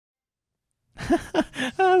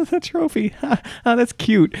Oh, the trophy. Oh, that's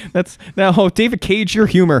cute. That's now. Oh, David Cage, your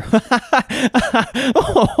humor.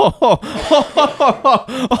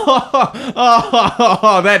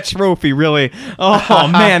 Oh, that trophy, really. Oh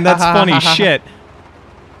man, that's funny shit.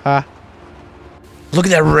 Look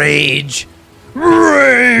at that rage.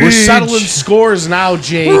 We're settling scores now,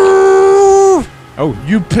 Jake. Oh,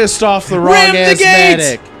 You pissed off the wrong Ram the gates!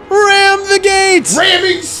 asthmatic. Ram the gates!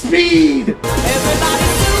 Ramming speed! Everybody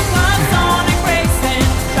supersonic racing.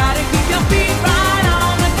 Try to keep your feet right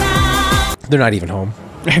on the ground. They're not even home.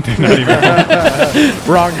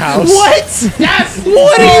 Wrong house. What? Yes!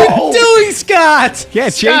 What are you doing, Scott? yeah,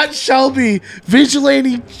 Jake. Scott Shelby,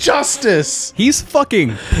 Vigilante Justice. He's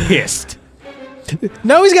fucking pissed.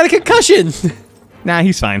 Now he's got a concussion. Nah,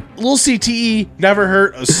 he's fine. Little CTE never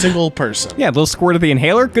hurt a single person. Yeah, a little squirt of the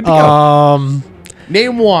inhaler. Good to go.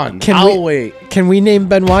 Name one. Can I'll we- wait. Can we name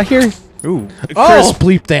Benoit here? Ooh. Chris,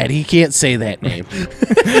 bleep that. He can't say that name.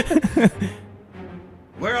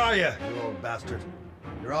 Where are you, you old bastard?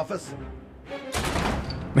 Your office?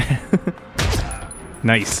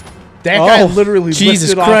 Nice. That guy Oh, literally Jesus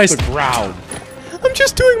lifted Christ. off the ground. I'm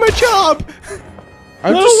just doing my job.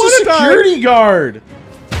 I'm I just don't a wanna die. security guard.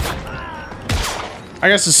 I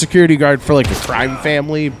guess a security guard for like a crime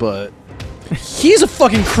family, but He's a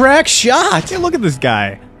fucking crack shot. Hey, look at this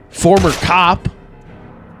guy. former cop.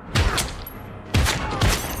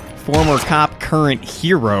 Former cop, current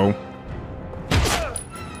hero.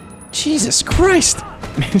 Jesus Christ.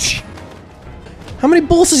 How many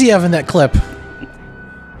bullets does he have in that clip? He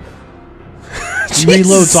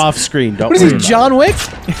reloads off screen. Don't What is worry he, about John Wick?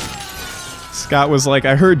 Scott was like,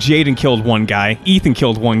 I heard Jaden killed one guy. Ethan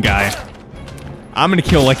killed one guy. I'm gonna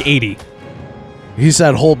kill like 80. it. He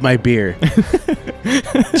said, "Hold my beer."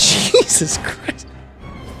 Jesus Christ.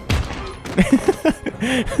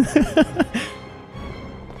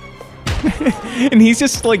 And he's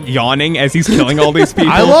just like yawning as he's killing all these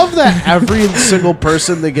people. I love that every single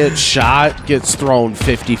person that gets shot gets thrown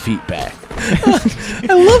 50 feet back.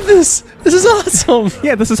 I love this. This is awesome.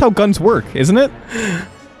 Yeah, this is how guns work, isn't it?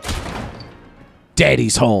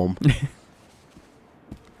 Daddy's home.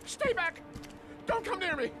 Stay back! Don't come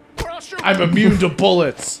near me, or I'll shoot. I'm immune to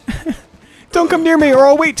bullets. Don't come near me or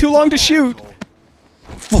I'll wait too long to shoot.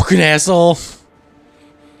 Fucking asshole.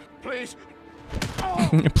 Please.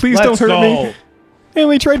 Please Let's don't hurt go. me. I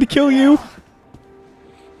only tried to kill you.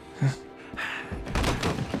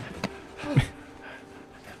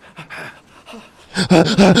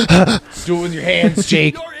 Do it with your hands,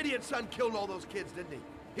 Jake. Your idiot son killed all those kids, didn't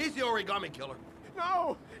he? He's the origami killer.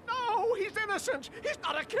 No, no, he's innocent. He's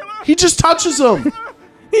not a killer. He just touches them.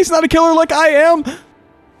 He's not a killer like I am.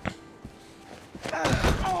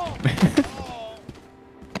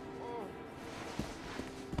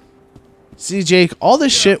 See, Jake, all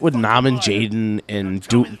this shit with Nam and Jaden and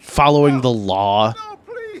following the law, No,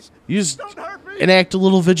 please. you just Don't hurt me. enact a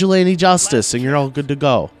little vigilante justice and you're all good to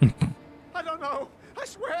go. I don't know. I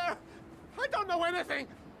swear. I don't know anything.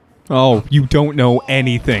 Oh, you don't know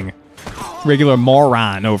anything. Regular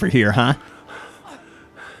moron over here, huh?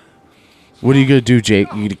 What are you gonna do, Jake?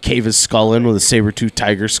 You gonna cave his skull in with a saber-toothed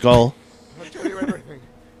tiger skull? I'll tell you everything.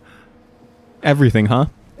 Everything, huh?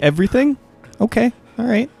 Everything? Okay, all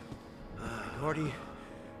right.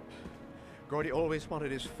 Gordy always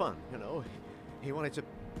wanted his fun, you know. He wanted to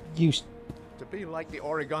be like the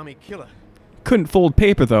origami killer. Couldn't fold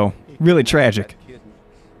paper though. Really tragic. That kid.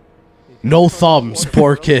 No thumbs,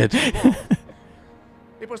 poor kid.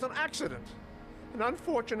 It was an accident. An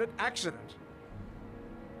unfortunate accident.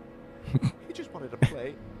 He just wanted to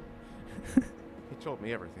play. He told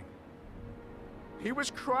me everything. He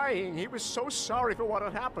was crying. He was so sorry for what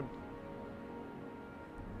had happened.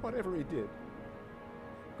 Whatever he did,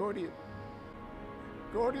 Gordy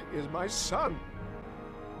is my son.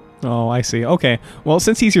 Oh, I see. Okay. Well,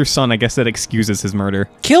 since he's your son, I guess that excuses his murder.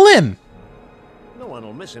 Kill him. No one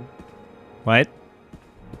will miss him. What?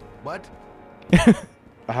 What?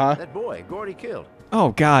 Uh-huh. That boy, Gordy killed.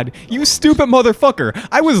 Oh, God. You stupid motherfucker.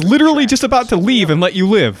 I was literally just about to leave and let you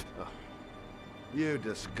live. You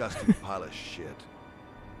disgusting pile of shit.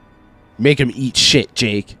 Make him eat shit,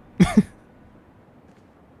 Jake.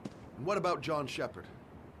 What about John Shepard?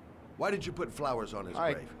 Why did you put flowers on his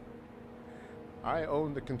grave? I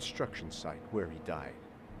own the construction site where he died.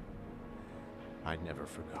 I never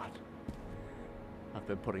forgot. I've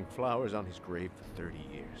been putting flowers on his grave for 30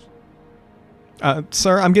 years.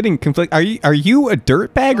 Sir, I'm getting conflict. Are you a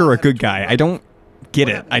dirtbag or a good guy? I don't get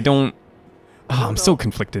it. I don't. Oh, I'm so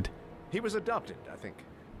conflicted. He was adopted, I think.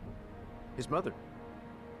 His mother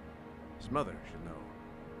should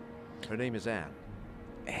know. Her name is Anne.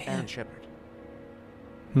 Anne Shepard.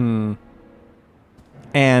 Hmm.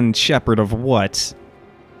 And Shepherd of what?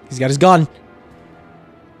 He's got his gun.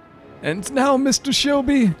 And now, Mr.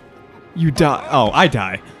 Shelby, you die. Oh, I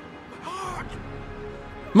die.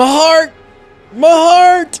 My heart! My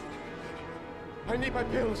heart! I need my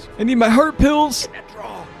pills. I need my heart pills.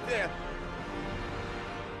 Draw. There.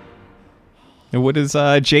 And what does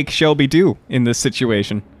Jake Shelby do in this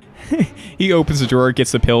situation? He opens the drawer,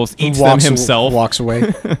 gets the pills, eats them himself. Walks away.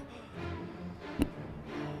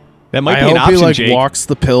 That might I be an hope he option, like Jake. walks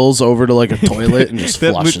the pills over to like a toilet and just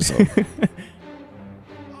That flushes them.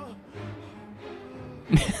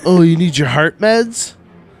 Oh, you need your heart meds?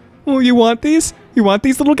 Oh, you want these? You want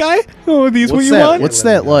these, little guy? Oh, these what What's you that? want? What's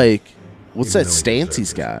that like? What's Even that though he stance deserves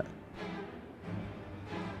he's it. got?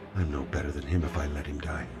 I'm no better than him if I let him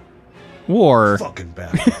die. War. Fucking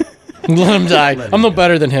bad. Let him die. I'm no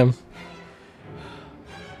better than him.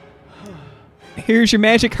 Here's your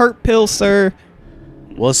magic heart pill, sir.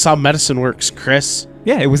 Well, that's how medicine works, Chris.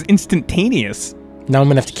 Yeah, it was instantaneous. Now I'm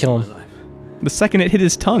gonna have to kill him. The second it hit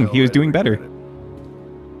his tongue, he was doing better.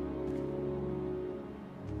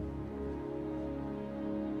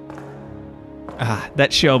 Ah,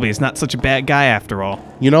 that Shelby is not such a bad guy after all.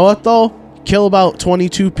 You know what though? Kill about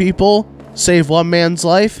 22 people, save one man's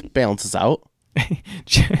life, balances out.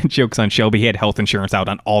 Joke's on Shelby. He had health insurance out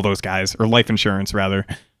on all those guys, or life insurance rather.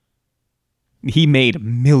 He made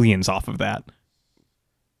millions off of that.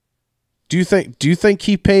 Do you think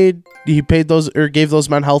he paid those or gave those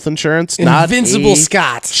men health insurance? Invincible Not a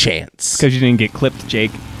Scott. chance. Because you didn't get clipped,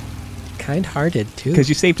 Jake. Kind-hearted too. Because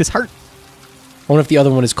you saved his heart. I wonder if the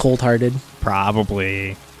other one is cold-hearted.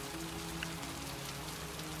 Probably.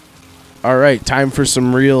 All right, time for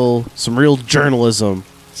some real journalism.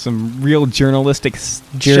 Some real journalistic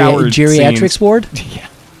shower Geriatrics scenes. ward? Yeah.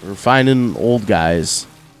 We're finding old guys.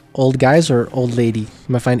 Old guys or old lady?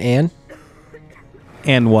 Am I find Anne?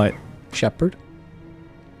 And what? Shepherd?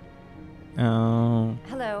 Oh.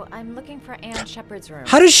 Hello, I'm looking for Anne Shepherd's room.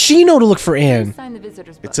 How does she know to look for Please Anne? sign the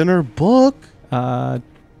visitor's book. It's in her book.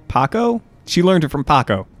 Paco? She learned it from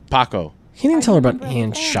Paco. Paco. He didn't tell her about member of the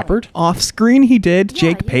Anne family? Shepherd. Off screen, he did. Yeah,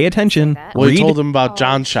 Jake, you pay can attention. say that. Well, he Read. told him about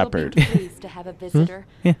John Oh, she'll be Shepherd. pleased to have a visitor.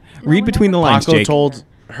 Yeah. No Read one between the ever lines, Paco Jake. told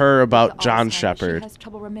her about John Alzheimer's, Shepherd. She has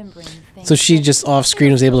trouble remembering things. So she just off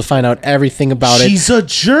screen was able to find out everything about it. She's a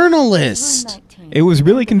journalist. Room 19. It was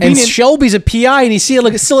really And convenient. Shelby's a PI, and he still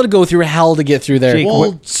had to go through hell to get through there. Jake,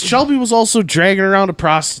 Well, Shelby was also dragging around a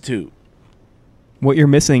prostitute. What you're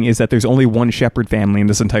missing is that there's only one Shepherd family in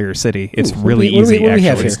this entire city. It's Ooh, really what do we easy, have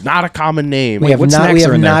actually. here? It's not a common name. we have, what we snacks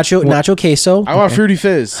have are in there? nacho queso, I want Fruity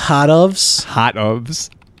Fizz. hot ofs, Hot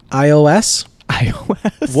ofs. iOS.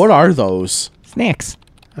 iOS. What are those? Snacks.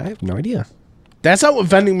 I have no idea. That's not what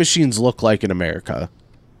vending machines look like in America.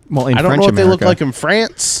 Well, in I don't French know what they look America. like in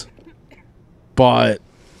France, but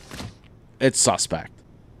it's suspect.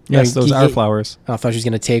 Yes, Yeah, those y- are y- flowers. I thought she was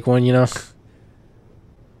gonna take one. You know.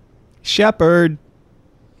 Shepherd.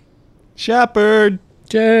 Shepherd.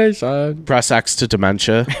 Jason. Press X to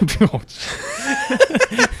dementia.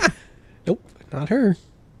 Nope, not her.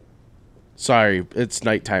 Sorry, it's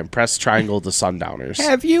nighttime. Press triangle to sundowners.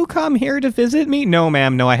 Have you come here to visit me? No,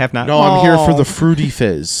 ma'am. No, I have not. No, I'm here for Oh. the Fruity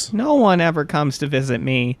Fizz. No one ever comes to visit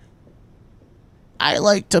me. I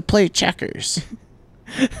like to play checkers.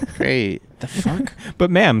 Great. The fuck? But,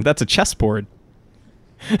 ma'am, that's a chessboard.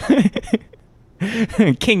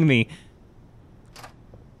 King me.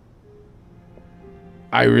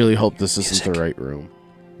 I really hope this isn't the right room.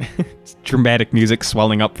 Dramatic music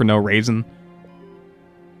swelling up for no reason.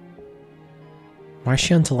 Why is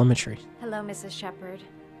she on telemetry? Hello, Mrs. Shepherd.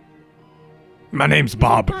 My name's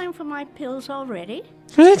Bob. Time for my pills already?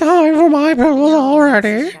 It's time for my pills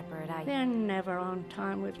Mrs. Shepherd, They're never on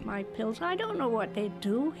time with my pills. I don't know what they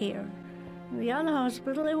do here. In the other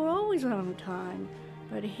hospital, they were always on time.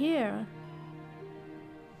 But here,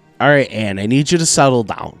 All right, Anne, I need you to settle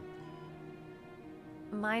down.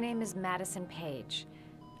 My name is Madison Page.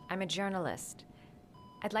 I'm a journalist.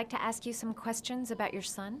 I'd like to ask you some questions about your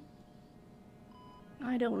son.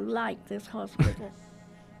 I don't like this hospital.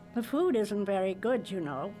 The food isn't very good, you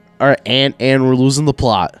know. All right, Anne, we're losing the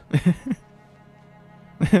plot.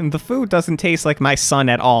 The food doesn't taste like my son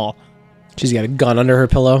at all. She's got a gun under her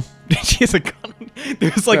pillow. She has a gun.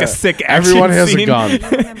 There's like a sick action Everyone has a scene gun.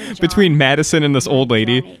 between Madison and this old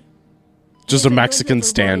lady. Johnny. Just a Mexican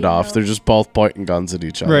standoff. They're just both pointing guns at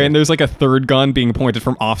each other. Right, and there's like a third gun being pointed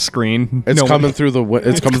from off screen. It's No coming one- through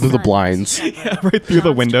the blinds. Yeah, right through the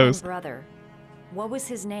John's windows. twin brother. What was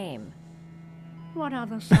his name? What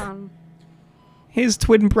other son? His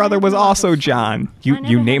twin brother was also John. You I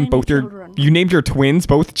never you had named any both your children. you named your twins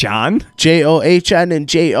both John? John and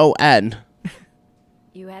Jon.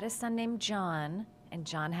 You had a son named John, and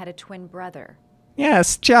John had a twin brother.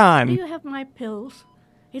 Yes, Do John. you have my pills?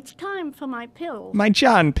 It's time for my pills. My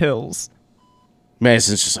John pills.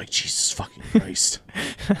 Madison's just like, Jesus fucking Christ.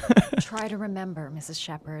 Try to remember, Mrs.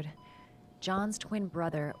 Shepard. John's twin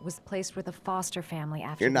brother was placed with a foster family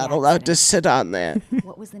after You're the not allowed to accident. sit on that.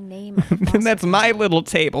 What was the name of the foster And that's my family? little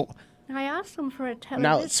table. I asked them for a television.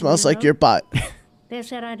 Now it smells you like know. your butt. They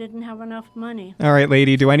said I didn't have enough money. All right,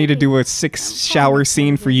 lady, do I need to do a 6-shower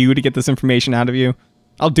scene for you to get this information out of you?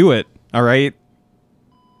 I'll do it, all right?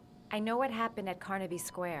 I know what happened at Carnaby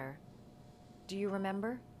Square. Do you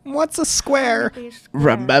remember? What's a square? Carnaby Square.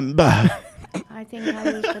 Remember, I think I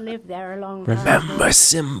used to live there a long time ago.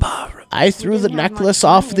 Simba. I threw the didn't have necklace much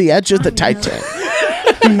off money the at edge of the time, you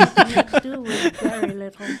know. Titan. Could do with very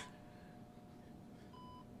little.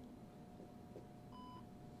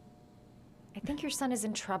 I think your son is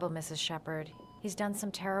in trouble, Mrs. Shepard. He's done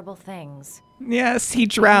some terrible things. Yes, he We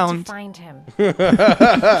need to drowned. find him.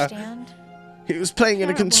 Understand? He was playing in a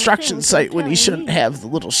Terrible construction things, site I'm when he telling shouldn't you. have, the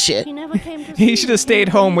little shit. He never came to He see should me. have stayed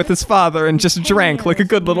home with his father and just drank like a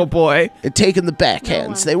good little boy. And taking the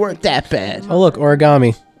backhands. They weren't that bad. Oh, look,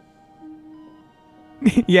 origami.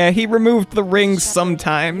 Yeah, he removed the rings Shepard, Your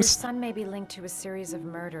sometimes. son may be linked to a series of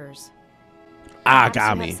murders. Ah, Perhaps you got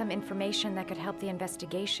have me. some information that could help the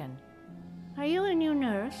investigation. Are you a new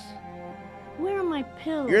nurse? Where are my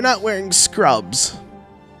pills? You're not wearing scrubs.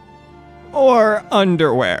 Or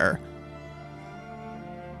underwear.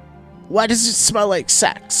 Why does it smell like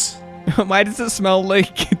sex? Why does it smell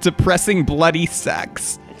like depressing bloody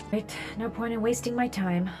sex? Right, no point in wasting my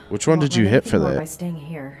time. Which one did you hit for By that? staying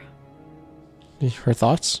here. Her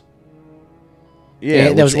thoughts?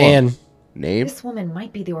 Yeah, that was which one? Anne. Name? This woman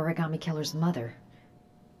might be the origami killer's mother.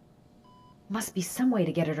 Must be some way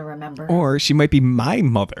to get her to remember. Or she might be my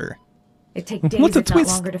mother. It'd take What days, a if twist.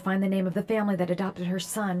 not longer, to find the name of the family that adopted her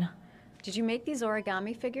son. Did you make these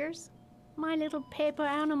origami figures? My little paper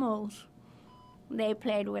animals. They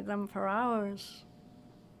played with them for hours.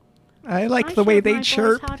 I like I the way showed they my boys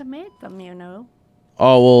chirp. how to make them, you know.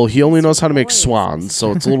 Oh, well, he only knows how to make Boys. swans,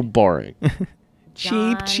 so it's a little boring.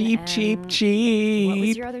 Cheap, John cheap, cheap, and- What was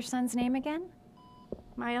cheap. your other son's name again?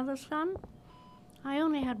 My other son? I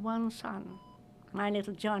only had one son. My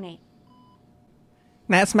little Johnny.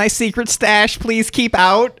 That's my secret stash. Please keep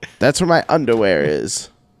out. That's where my underwear is.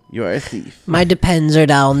 You are a thief. My depends are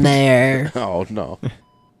down there. Oh, no.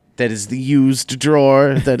 That is the used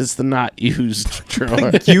drawer. That is the not used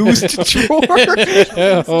drawer. Used drawer.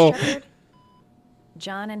 Mrs. Shepard?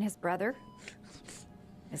 John and his brother?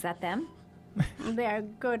 Is that them? They're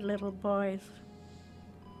good little boys.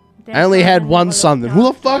 I only had one son. Then who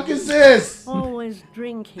the fuck is this? Always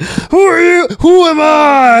drinking. Who are you? Who am An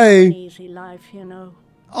I? easy life, you know.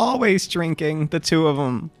 Always drinking, the two of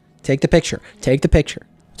them. Take the picture. Take the picture.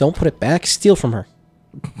 Don't put it back. Steal from her.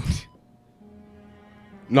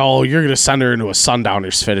 No, you're gonna send her into a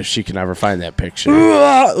sundowner's fit if she can ever find that picture.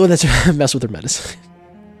 Oh, that's mess with her medicine.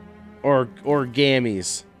 or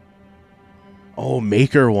gammies. Oh,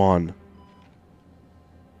 make her one.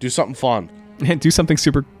 Do something fun. Do something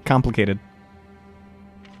super complicated.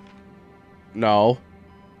 No.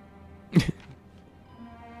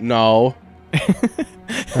 No.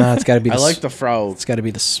 It's got to be. I like the fro. It's got to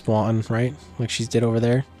be the swan, right? Like she did over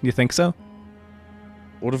there. You think so?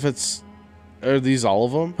 What if it's... Are these all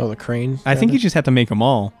of them? Oh, the crane. I think you just have to make them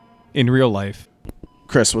all in real life.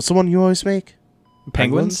 Chris, what's the one you always make?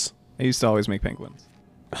 Penguins? I used to always make penguins.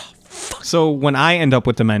 So when I end up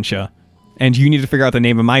with dementia, and you need to figure out the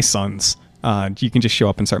name of my sons, you can just show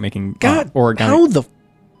up and start making God, origami. how the?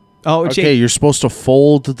 Oh, Okay, Jake, you're supposed to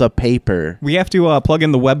fold the paper. we have to plug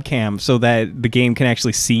in the webcam so that the game can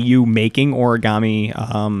actually see you making origami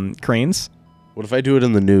cranes. What if I do it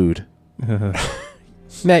in the nude?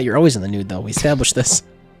 Matt, you're always in the nude, though. We established this.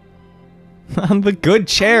 On the good I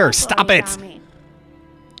chair. love Stop it. origami.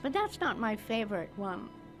 But that's not my favorite one.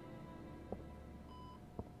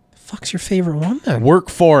 The fuck's your favorite one then? Work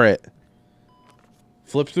for it.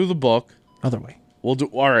 Flip through the book. Other way. We'll do...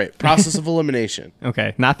 All right, process of elimination.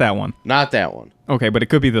 Okay, not that one. Not that one. Okay, but it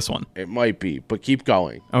could be this one. It might be, but keep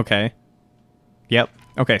going. Okay. Yep.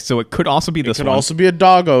 Okay, so it could also be It this could one. also be a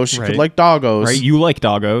doggo. She Right. could like doggos. Right? You like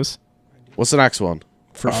doggos. What's the next one?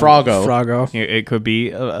 A froggo. Froggo. It could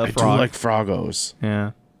be a I frog. do like froggos.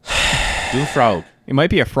 Yeah. Do the frog. It might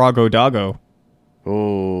be a froggo doggo.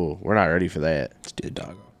 Oh, we're not ready for that. Let's do the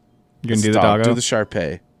doggo. You gonna do the Dog- doggo? Do the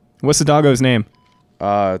Sharpay. What's the doggo's name?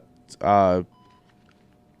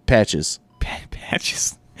 Patches.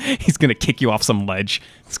 Patches. He's gonna kick you off some ledge.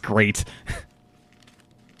 It's great.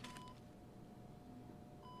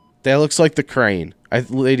 That looks like the crane.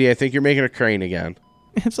 Lady, I think you're making a crane again.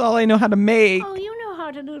 It's all I know how to make. Oh, you know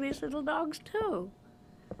how to do these little dogs, too.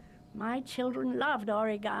 My children loved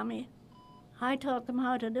origami. I taught them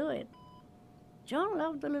how to do it. John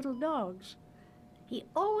loved the little dogs. He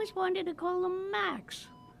always wanted to call them Max.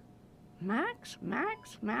 Max,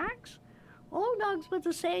 Max, Max? All dogs with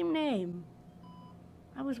the same name.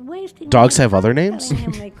 I was wasting Dogs my have other time names? telling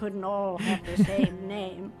him they couldn't all have the same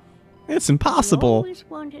name. It's He impossible. always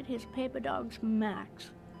wanted his paper dogs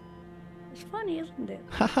Max. It's funny, isn't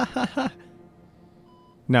it?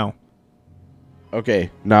 No. Okay,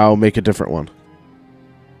 now make a different one.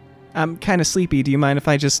 I'm kind of sleepy. Do you mind if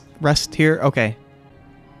I just rest here? Okay.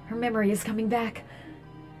 Her memory is coming back.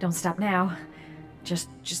 Don't stop now. Just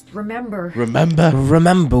remember. Remember?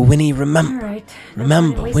 Remember, Winnie, All remember. right. no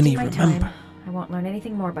Remember, point in Winnie, wasting my remember. time. I won't learn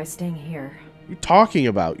anything more by staying here. What are you talking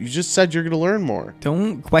about? You just said you're going to learn more.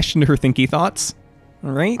 Don't question her thinky thoughts.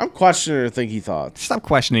 All right? I'm questioning her thinky thoughts. Stop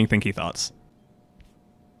questioning thinky thoughts.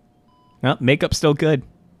 Well, makeup's still good.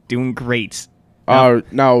 Doing great.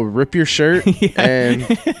 Now rip your shirt and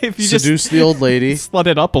If you seduce the old lady. Slut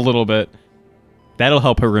it up a little bit. That'll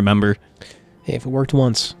help her remember. Hey, if it worked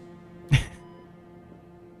once.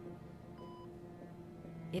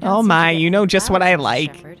 You don't Oh seem to my, get you many know just what I flowers, Mrs.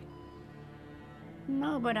 like. Shepherd.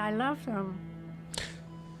 No, but I love them.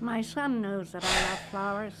 My son knows that I love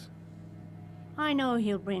flowers. I know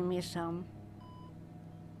he'll bring me some.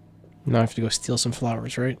 Now I have to go steal some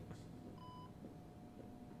flowers, right?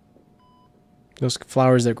 Those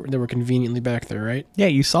flowers that were conveniently back there, right? Yeah,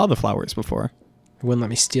 you saw the flowers before. It wouldn't let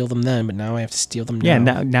me steal them then, but now I have to steal them now.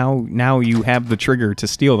 Yeah, now you have the trigger to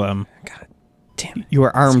steal them. God damn it. You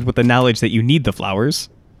are armed with the knowledge that you need the flowers.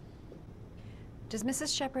 Does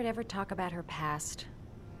Mrs. Shepherd ever talk about her past?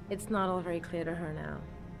 It's not all very clear to her now.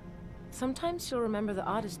 Sometimes she'll remember the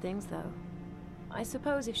oddest things, though. I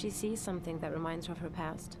suppose if she sees something that reminds her of her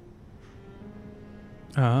past.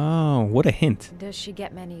 Oh, what a hint. Does she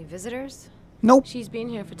get many visitors? Nope. She's been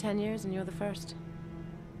here for 10 years and you're the first.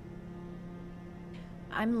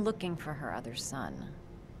 I'm looking for her other son.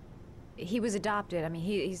 He was adopted. I mean,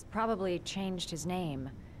 he's probably changed his name.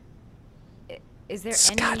 Is there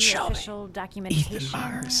Scott any Shelby. official documentation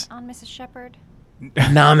Mars. on Mrs. Shepherd?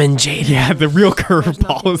 Norman Jaden. Yeah, the real curveball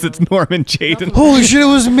nothing is it's wrong. Norman Jaden. Nothing Holy shit, it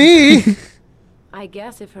was me! I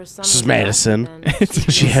guess if her son This is was Madison. adopted, then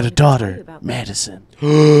She had a would tell you daughter, about that. Madison.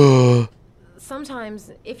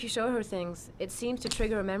 Sometimes, if you show her things, it seems to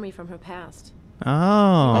trigger a memory from her past.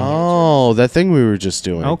 Oh, Oh, that thing we were just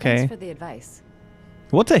doing. okay. Thanks for the advice.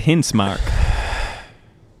 What's a hint, Mark?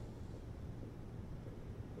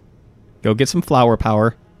 Go get some flower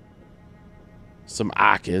power. Some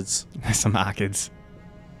orchids. Some orchids.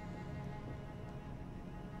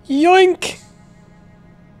 Yoink!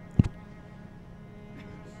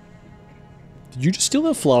 Did you just steal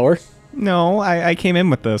that flower? No, I came in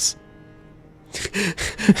with this.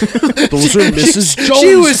 Those are Mrs. Jones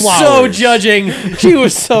She was so flowers. judging. She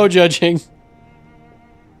was so judging.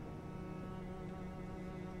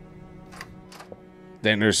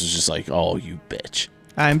 That nurse is just like, oh, you bitch.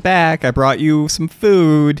 I'm back. I brought you some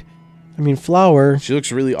food. I mean, flower. She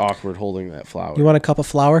looks really awkward holding that flower. You want a cup of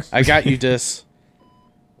flour? I got you, Dis.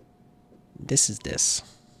 This is this.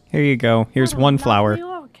 Here you go. Here's What a one lovely flower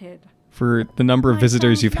orchid. for the number of My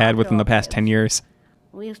visitors son's you've had loved within the past orchids. 10 years.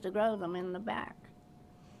 We used to grow them in the back.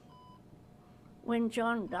 When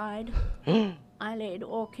John died, I laid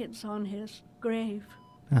orchids on his grave.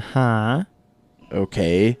 Uh-huh.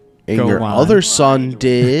 Okay. And Go your on. other son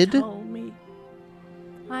did? Told me.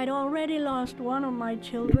 I'd already lost one of my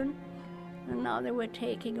children, and now they were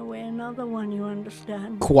taking away another one, you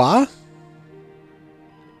understand? Quoi?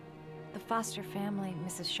 The foster family,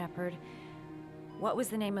 Mrs. Shepherd. What was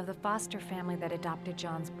the name of the foster family that adopted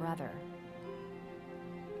John's brother?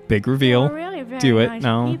 Big They reveal. were really very Do it. nice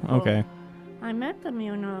No? people. Okay. I met them,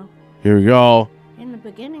 you know. Here we go. In the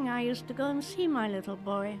beginning, I used to go and see my little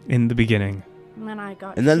boy, In the beginning. and then I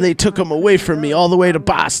got And then they sick took and him I away couldn't from me go all the way to anymore.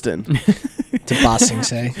 Boston. To bossing, Perhaps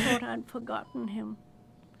say. he thought I'd forgotten him.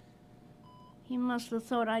 He must have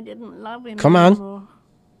thought I didn't love him Come on. anymore.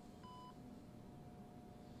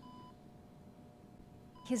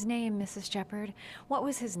 His name, Mrs. Shepherd. What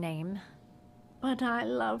was his name? But I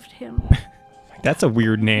loved him. That's a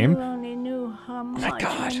weird You name. only knew how much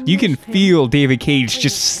I You can missed him. feel David Cage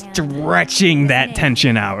just Please, Anne. stretching His that name.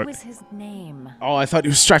 tension What out. was his name? Oh, I thought he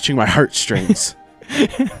was stretching my heartstrings.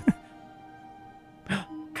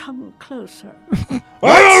 Come closer.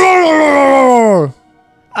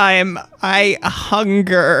 I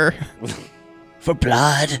hunger. For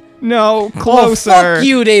blood. No, Oh, closer. fuck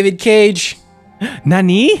you, David Cage.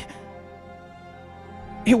 Nani?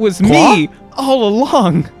 It was Quoi? me all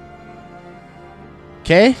along.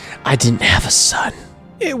 Okay? I didn't have a son.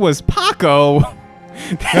 It was Paco.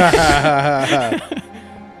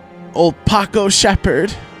 Old Paco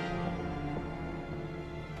Shepherd.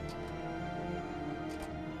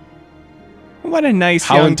 What a nice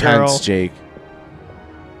How young intense, girl. Jake.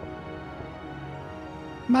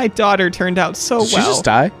 My daughter turned out so Did she well. just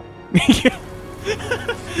die?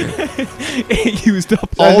 It used up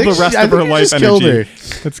I all think the rest I of her think you life just killed energy.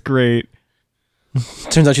 her. That's great.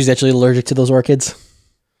 Turns out she's actually allergic to those orchids.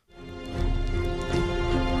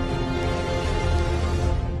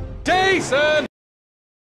 Jason!